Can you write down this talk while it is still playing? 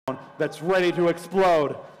that's ready to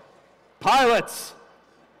explode. Pilots,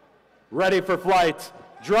 ready for flight.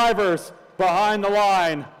 Drivers behind the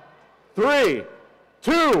line. 3,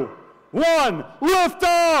 2, 1, lift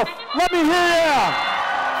off! Let me hear ya!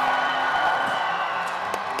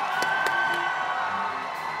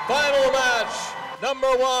 Final match, number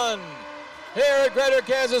 1. Here at Greater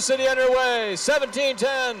Kansas City underway,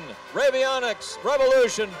 1710, Ravionics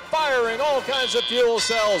Revolution firing all kinds of fuel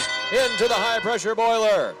cells into the high pressure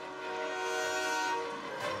boiler.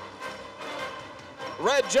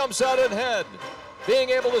 Red jumps out ahead, being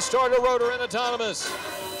able to start a rotor in autonomous.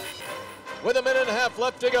 With a minute and a half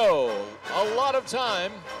left to go, a lot of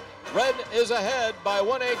time. Red is ahead by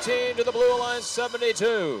 118 to the Blue Alliance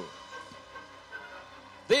 72.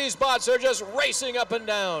 These bots are just racing up and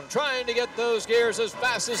down, trying to get those gears as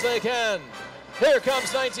fast as they can. Here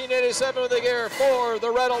comes 1987 with the gear for the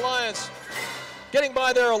Red Alliance. Getting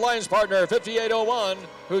by their alliance partner, 5801,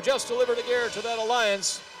 who just delivered a gear to that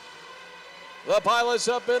alliance. The pilots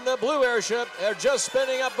up in the blue airship are just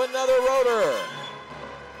spinning up another rotor.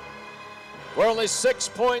 We're only 6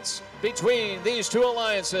 points between these two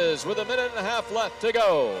alliances with a minute and a half left to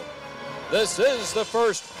go. This is the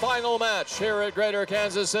first final match here at Greater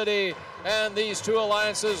Kansas City, and these two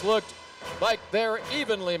alliances looked like they're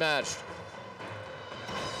evenly matched.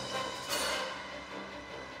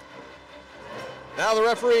 Now the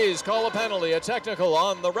referees call a penalty, a technical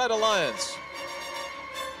on the Red Alliance.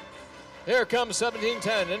 Here comes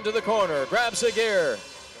 1710 into the corner, grabs a gear,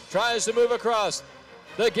 tries to move across.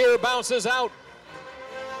 The gear bounces out.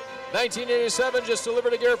 1987 just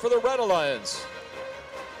delivered a gear for the Red Alliance.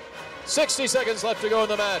 60 seconds left to go in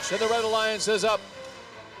the match, and the Red Alliance is up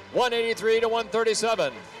 183 to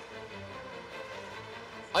 137.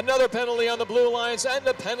 Another penalty on the Blue Alliance and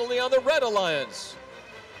a penalty on the Red Alliance.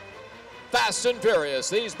 Fast and furious,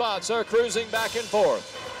 these bots are cruising back and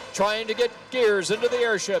forth, trying to get gears into the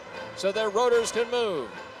airship so their rotors can move.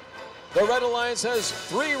 The Red Alliance has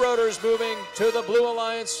 3 rotors moving to the Blue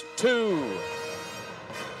Alliance 2.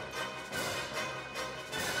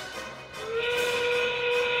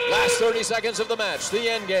 Last 30 seconds of the match, the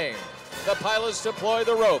end game. The pilots deploy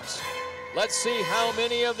the ropes. Let's see how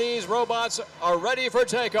many of these robots are ready for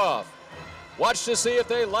takeoff. Watch to see if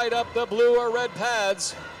they light up the blue or red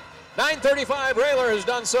pads. 935 Railer has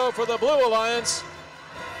done so for the Blue Alliance.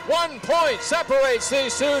 1 point separates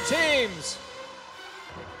these two teams.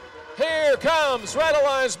 Here comes Red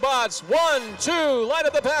Alliance bots. 1, 2, light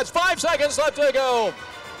up the pads. 5 seconds left to go.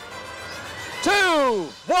 2,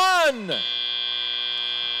 1.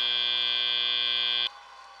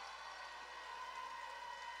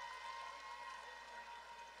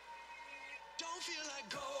 Don't feel like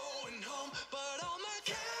going home, but all my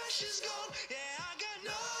cash is gone. Yeah, I got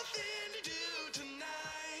nothing to do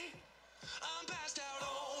tonight. I'm passed out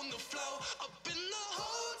on the floor, up in the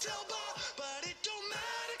hotel bar, but it don't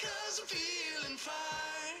matter 'cause I'm feeling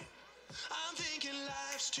fine. I'm thinking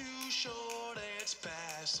life's too short and it's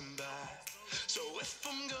passing by. So if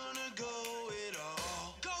I'm gonna go it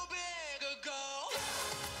all, go big or go.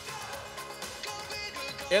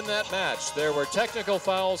 In that match, there were technical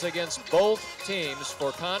fouls against both teams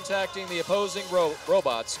for contacting the opposing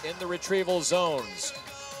robots in the retrieval zones.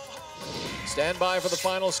 Stand by for the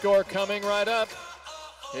final score coming right up.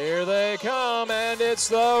 Here they come, and it's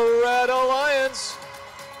the Red Alliance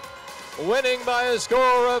winning by a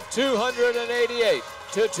score of 288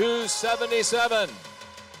 to 277.